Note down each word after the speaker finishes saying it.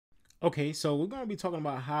Okay, so we're going to be talking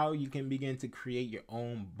about how you can begin to create your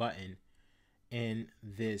own button in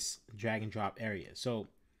this drag and drop area. So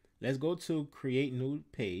let's go to create new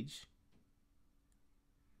page.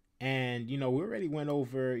 And, we already went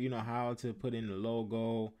over, how to put in the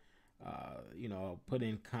logo, put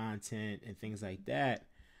in content and things like that.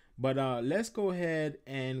 But let's go ahead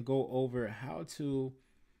and go over how to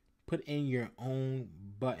put in your own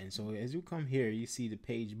button. So as you come here, you see the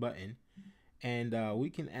page button. And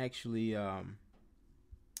we can actually, I'm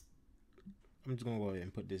just going to go ahead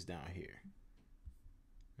and put this down here.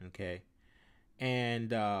 Okay.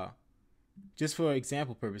 And just for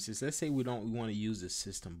example purposes, let's say we want to use the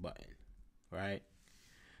system button, right?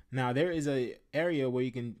 Now there is a area where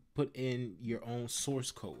you can put in your own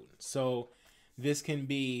source code. So this can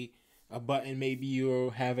be a button. Maybe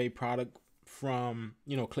you have a product from,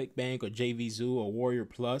 ClickBank or JVZoo or Warrior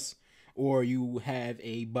Plus, or you have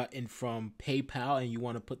a button from PayPal and you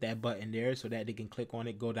want to put that button there so that they can click on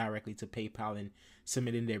it, go directly to PayPal and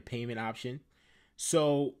submit in their payment option.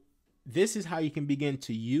 So this is how you can begin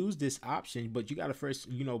to use this option, but you got to first,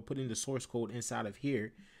 put in the source code inside of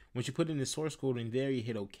here. Once you put in the source code in there, you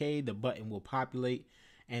hit OK, the button will populate,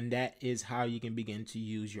 and that is how you can begin to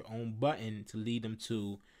use your own button to lead them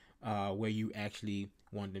to where you actually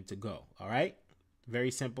want them to go. All right,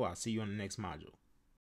 very simple. I'll see you on the next module.